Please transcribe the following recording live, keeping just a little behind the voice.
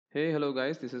Hey, hello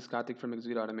guys, this is Karthik from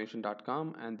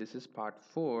executeautomation.com and this is part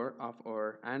 4 of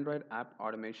our Android app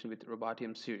automation with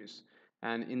Robotium series.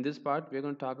 And in this part, we're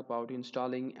going to talk about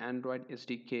installing Android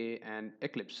SDK and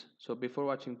Eclipse. So before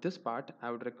watching this part,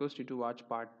 I would request you to watch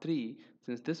part 3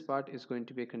 since this part is going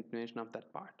to be a continuation of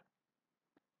that part.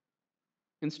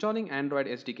 Installing Android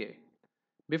SDK.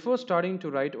 Before starting to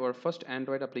write our first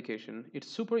Android application, it's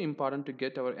super important to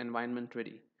get our environment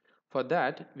ready. For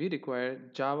that, we require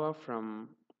Java from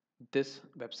this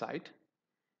website,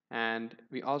 and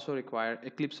we also require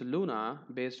Eclipse Luna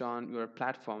based on your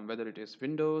platform, whether it is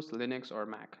Windows, Linux, or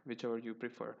Mac, whichever you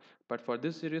prefer. But for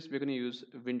this series, we're going to use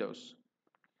Windows.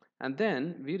 And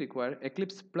then we require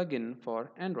Eclipse plugin for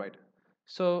Android.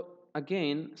 So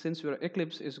again, since your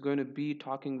Eclipse is going to be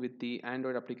talking with the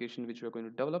Android application which we're going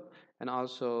to develop, and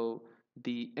also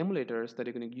the emulators that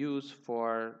you're going to use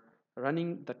for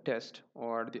running the test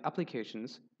or the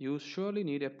applications, you surely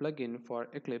need a plugin for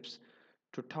Eclipse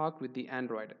to talk with the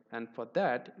Android, and for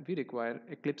that we require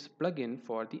Eclipse plugin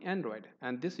for the Android,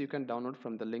 and this you can download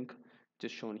from the link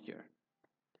just shown here.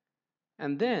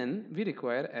 And then we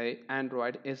require a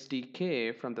Android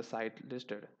SDK from the site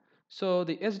listed. So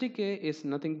the SDK is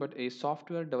nothing but a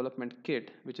software development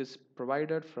kit which is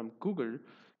provided from Google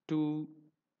to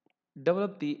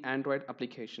develop the Android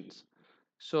applications.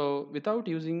 So without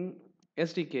using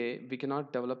SDK, we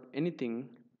cannot develop anything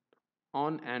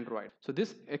on Android. So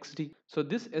this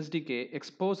SDK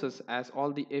exposes as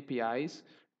all the APIs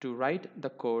to write the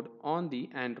code on the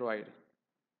Android.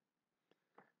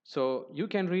 So you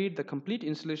can read the complete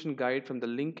installation guide from the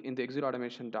link in the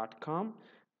executeautomation.com,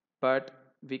 but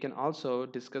we can also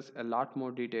discuss a lot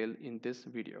more detail in this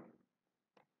video.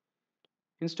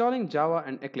 Installing Java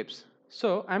and Eclipse.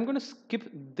 So I'm going to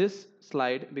skip this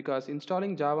slide because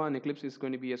installing Java and Eclipse is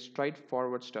going to be a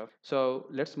straightforward stuff. So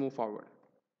let's move forward.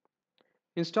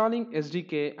 Installing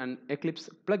SDK and Eclipse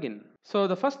plugin. So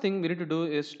the first thing we need to do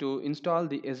is to install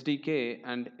the SDK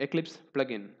and Eclipse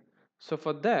plugin. So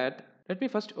for that, let me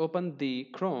first open the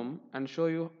Chrome and show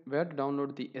you where to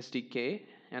download the SDK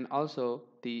and also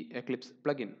the Eclipse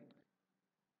plugin.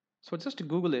 So just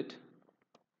Google it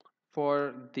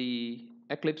for the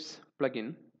Eclipse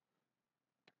plugin.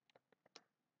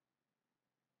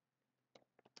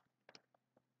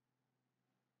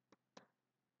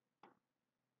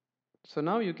 So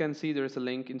now you can see there is a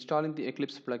link installing the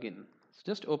Eclipse plugin. So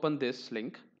just open this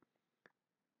link.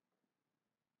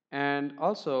 And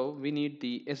also we need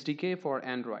the SDK for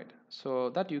Android, so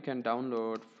that you can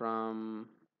download from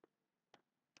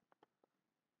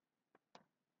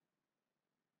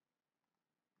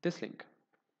this link,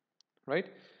 right?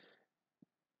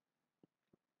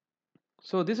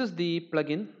 So this is the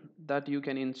plugin that you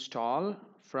can install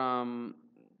from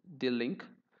the link.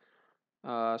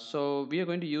 So we are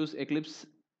going to use Eclipse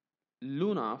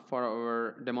Luna for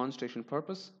our demonstration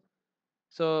purpose.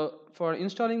 So for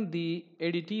installing the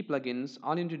ADT plugins,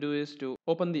 all you need to do is to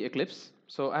open the Eclipse.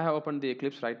 So I have opened the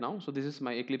Eclipse right now. So this is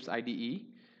my Eclipse IDE.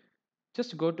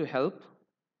 Just go to help,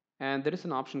 and there is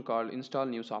an option called install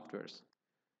new softwares.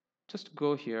 Just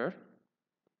go here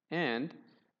and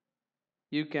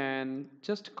you can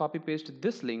just copy paste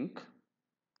this link.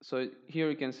 So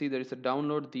here you can see there is a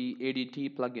download the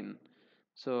ADT plugin.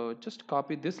 So just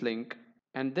copy this link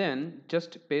and then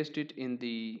just paste it in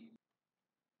the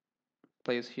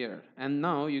place here, and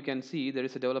now you can see there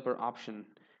is a developer option.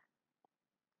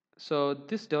 So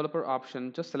this developer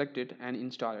option, just select it and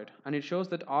install it, and it shows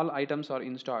that all items are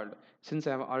installed since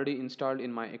I have already installed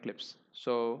in my Eclipse.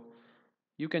 So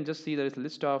you can just see there is a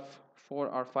list of 4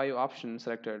 or 5 options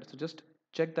selected. So just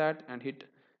check that and hit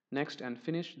next and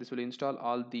finish. This will install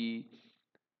all the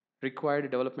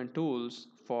required development tools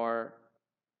for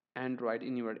Android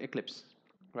in your Eclipse,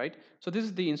 right? So this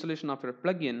is the installation of your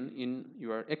plugin in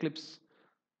your Eclipse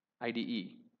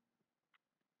IDE.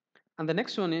 And the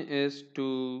next one is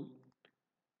to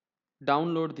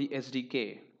download the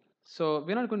SDK. So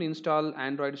we're not going to install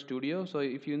Android Studio. So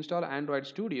if you install Android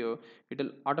Studio, it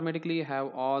will automatically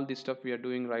have all the stuff we are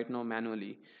doing right now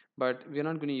manually. But we're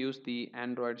not going to use the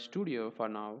Android Studio for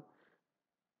now.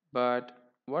 But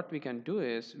what we can do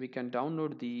is we can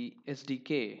download the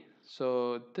SDK.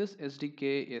 So this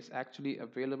SDK is actually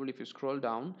available. If you scroll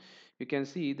down, you can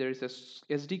see there is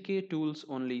a SDK tools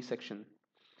only section.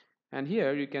 And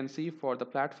here you can see for the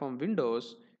platform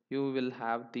Windows, you will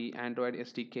have the Android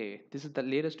SDK. This is the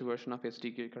latest version of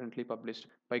SDK currently published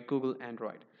by Google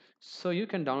Android. So you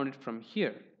can download it from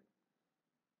here,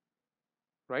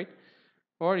 right?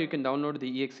 Or you can download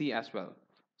the exe as well.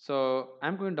 So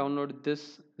I'm going to download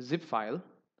this zip file.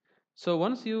 So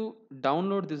once you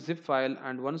download this zip file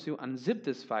and once you unzip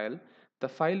this file, the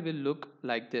file will look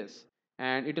like this.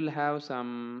 and it will have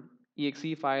some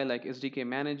exe file like SDK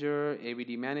manager,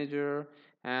 AVD manager,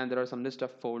 and there are some list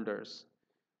of folders,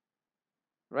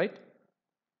 right?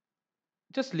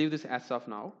 Just leave this as of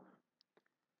now.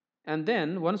 And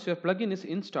then once your plugin is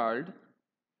installed,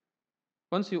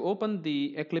 once you open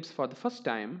the Eclipse for the first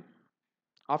time,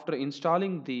 after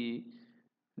installing the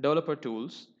developer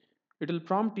tools, it will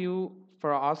prompt you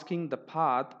for asking the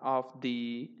path of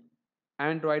the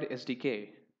Android SDK.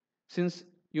 Since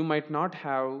you might not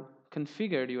have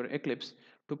configured your Eclipse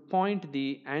to point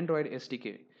the Android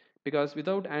SDK, because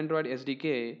without Android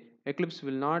SDK, Eclipse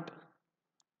will not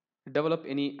develop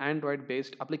any Android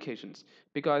based applications,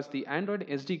 because the Android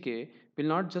SDK will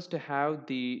not just have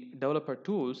the developer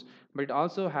tools, but it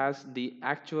also has the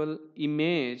actual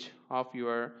image of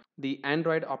your the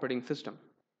Android operating system.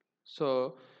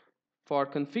 So for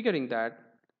configuring that,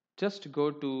 just go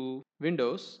to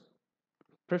Windows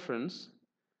Preference,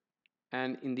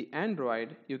 and in the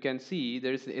Android you can see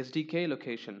there is the SDK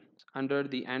location under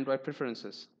the Android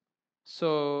preferences.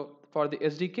 So for the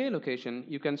SDK location,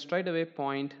 you can straight away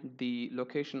point the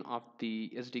location of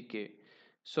the SDK.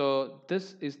 So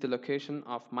this is the location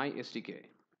of my SDK.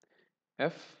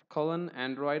 F colon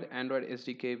Android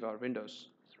SDK for Windows,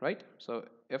 right? So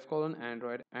F colon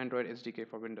Android SDK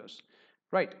for Windows,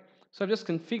 right? So I've just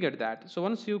configured that. So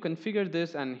once you configure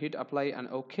this and hit apply and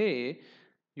OK,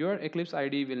 your Eclipse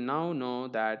IDE will now know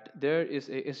that there is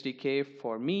a SDK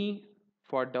for me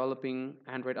for developing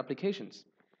Android applications.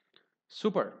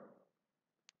 Super.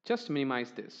 Just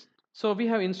minimize this. So we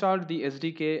have installed the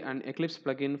SDK and Eclipse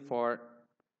plugin for.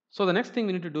 So the next thing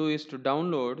we need to do is to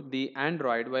download the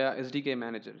Android via SDK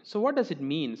manager. So what does it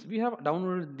mean? We have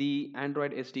downloaded the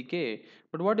Android SDK,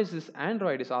 but what is this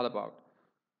Android is all about?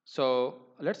 So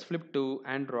let's flip to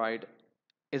Android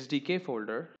SDK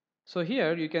folder. So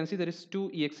here you can see there is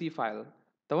two exe file.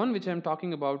 The one which I'm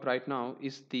talking about right now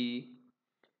is the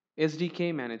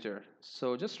SDK manager.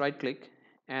 So just right click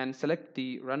and select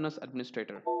the run as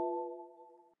administrator.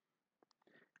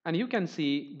 And you can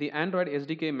see the Android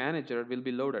SDK manager will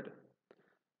be loaded.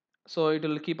 So it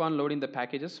will keep on loading the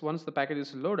packages. Once the package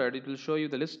is loaded, it will show you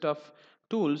the list of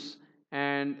tools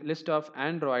and list of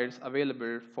Androids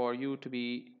available for you to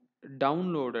be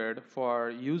downloaded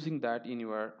for using that in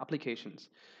your applications.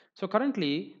 So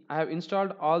currently I have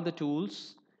installed all the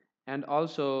tools and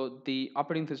also the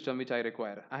operating system which I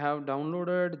require. I have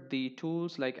downloaded the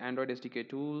tools like Android SDK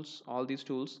tools, all these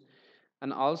tools,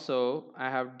 and also I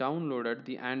have downloaded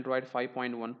the Android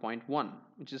 5.1.1,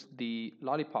 which is the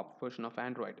lollipop version of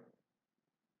Android.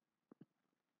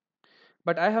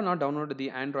 But I have not downloaded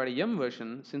the Android M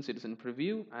version since it is in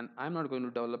preview, and I'm not going to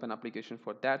develop an application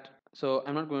for that. So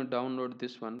I'm not going to download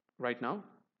this one right now.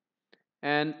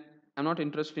 And I'm not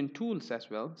interested in tools as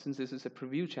well since this is a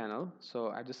preview channel. So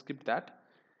I just skipped that.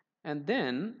 And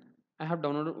then I have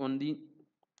downloaded only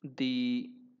the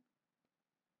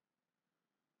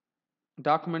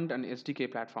document and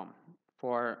SDK platform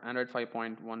for Android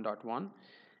 5.1.1.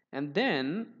 And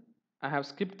then I have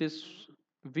skipped this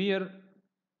Wear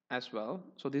as well.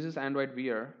 So this is Android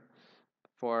Wear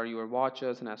for your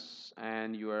watches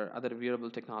and your other wearable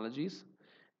technologies.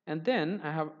 And then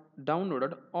I have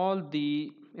downloaded all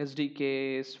the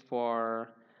SDKs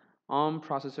for ARM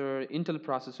processor, Intel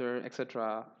processor,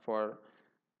 etc. for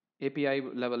API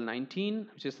level 19,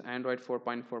 which is Android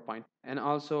 4.4. And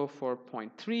also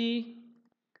 4.3,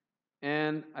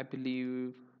 and I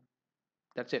believe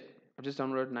that's it. I've just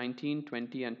downloaded 19,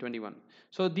 20, and 21.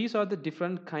 So these are the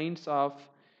different kinds of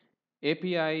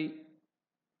API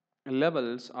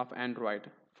levels of Android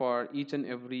for each and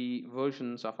every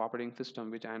versions of operating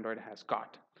system which Android has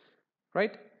got,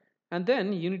 right? And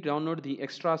then you need to download the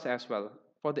extras as well.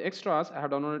 For the extras, I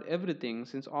have downloaded everything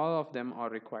since all of them are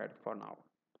required for now,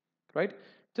 right?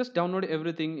 Just download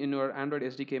everything in your Android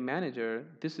SDK manager.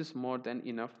 This is more than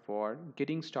enough for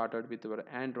getting started with your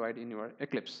Android in your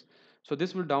Eclipse. So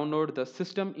this will download the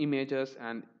system images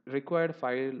and required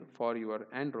file for your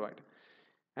Android.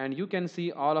 And you can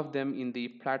see all of them in the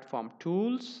platform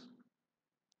tools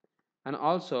and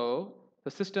also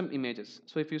the system images.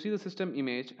 So if you see the system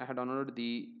image, I have downloaded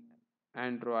the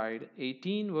Android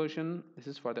 18 version. This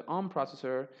is for the ARM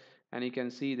processor, and you can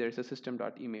see there is a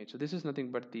system.image. So this is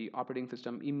nothing but the operating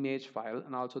system image file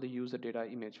and also the user data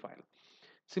image file.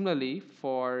 Similarly,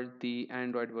 for the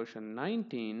Android version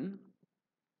 19,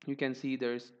 you can see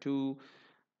there's two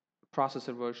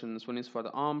processor versions. One is for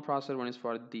the ARM processor, one is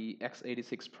for the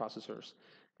x86 processors.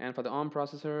 And for the ARM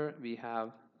processor, we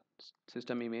have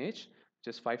system image,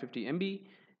 which is 550 MB,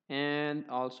 and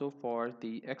also for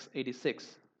the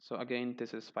x86. So again,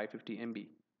 this is 550 MB,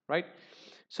 right?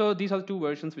 So these are the two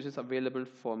versions which is available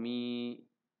for me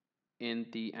in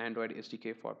the Android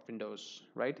SDK for Windows,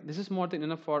 right? This is more than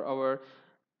enough for our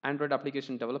Android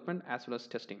application development as well as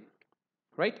testing,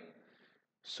 right?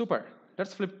 Super.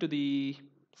 Let's flip to the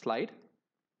slide.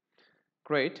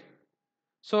 Great.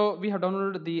 So we have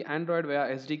downloaded the Android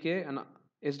via SDK and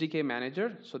SDK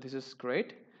manager. So this is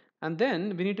great. And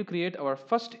then we need to create our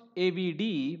first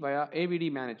AVD via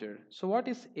AVD manager. So what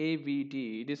is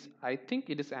AVD? I think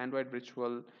it is Android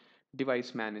Virtual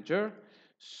Device Manager.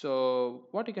 So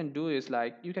what you can do is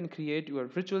like you can create your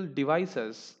virtual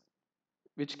devices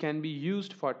which can be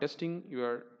used for testing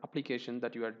your application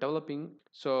that you are developing,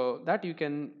 so that you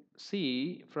can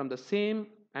see from the same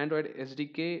Android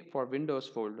SDK for Windows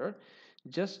folder.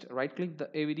 Just right click the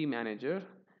AVD manager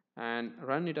and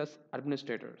run it as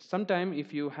administrator. Sometime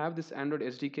if you have this Android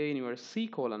SDK in your C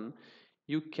colon,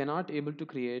 you cannot able to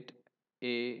create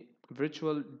a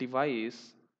virtual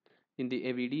device in the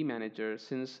AVD manager,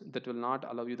 since that will not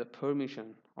allow you the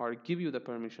permission or give you the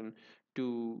permission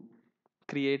to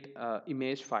create a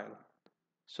image file.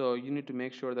 So you need to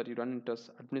make sure that you run it as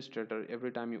administrator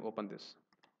every time you open this.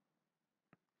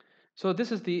 So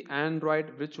this is the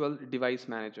Android Virtual Device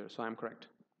Manager. So I'm correct.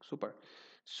 Super.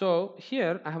 So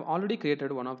here I have already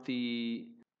created one of the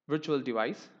virtual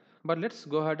device, but let's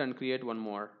go ahead and create one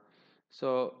more.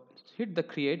 So hit the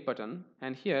create button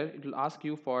and here it will ask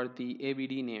you for the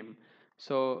AVD name.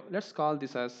 So let's call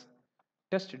this as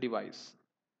test device.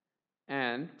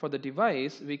 And for the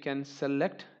device we can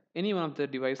select any one of the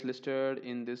device listed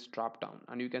in this drop down,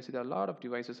 and you can see there are a lot of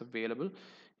devices available.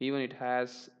 Even it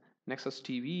has Nexus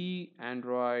TV,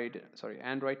 Android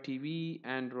TV,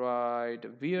 Android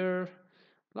Wear,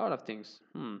 a lot of things.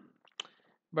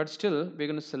 But still we're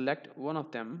going to select one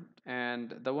of them,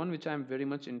 and the one which I'm very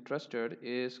much interested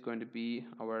is going to be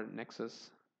our Nexus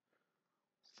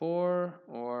 4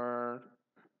 or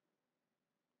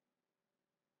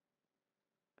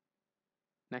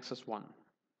Nexus 1.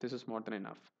 This is more than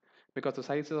enough because the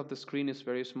size of the screen is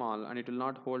very small and it will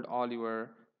not hold all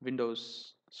your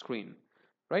Windows screen,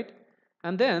 right?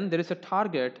 And then there is a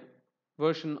target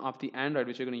version of the Android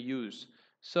which you're going to use.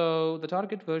 So the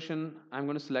target version I'm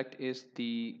going to select is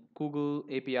the Google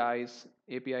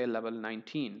API level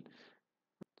 19.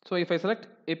 So if I select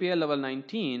API level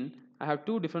 19, I have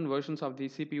two different versions of the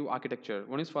CPU architecture.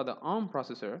 One is for the ARM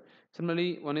processor.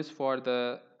 Similarly, one is for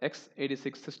the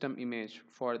x86 system image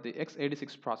for the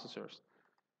x86 processors,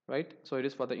 right? So it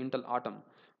is for the Intel Atom.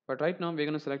 But right now we're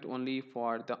going to select only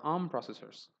for the ARM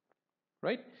processors,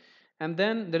 right? And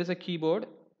then there is a keyboard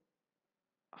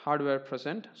hardware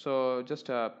present. So just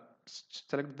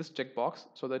select this checkbox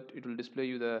so that it will display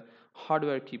you the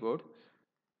hardware keyboard,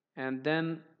 and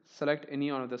then select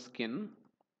any one of the skin.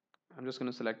 I'm just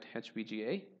going to select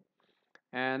HVGA,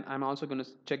 and I'm also going to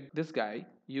check this guy,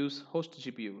 use host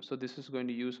GPU. So this is going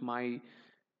to use my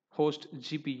host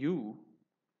GPU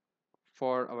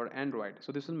for our Android.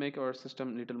 So this will make our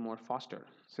system a little more faster.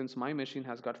 Since my machine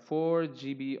has got 4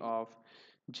 GB of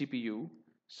GPU,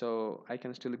 so I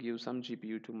can still give some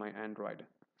GPU to my Android.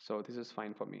 So this is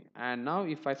fine for me. And now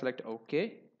if I select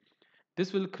OK,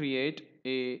 this will create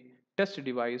a test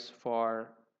device for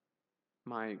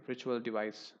my virtual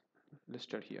device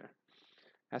listed here.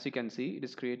 As you can see, it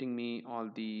is creating me all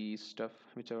the stuff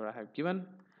whichever I have given.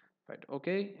 Right,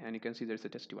 okay, and you can see there's a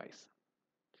test device.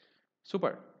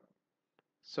 Super.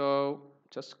 So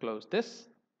just close this.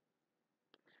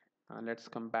 Let's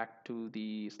come back to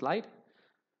the slide.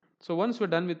 So once we're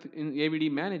done with in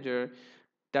AVD manager,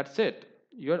 that's it.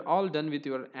 You're all done with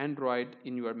your Android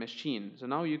in your machine. So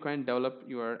now you can develop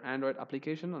your Android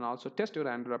application and also test your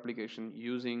Android application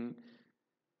using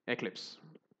Eclipse.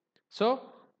 So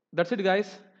that's it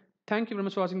guys. Thank you very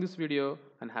much for watching this video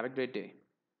and have a great day.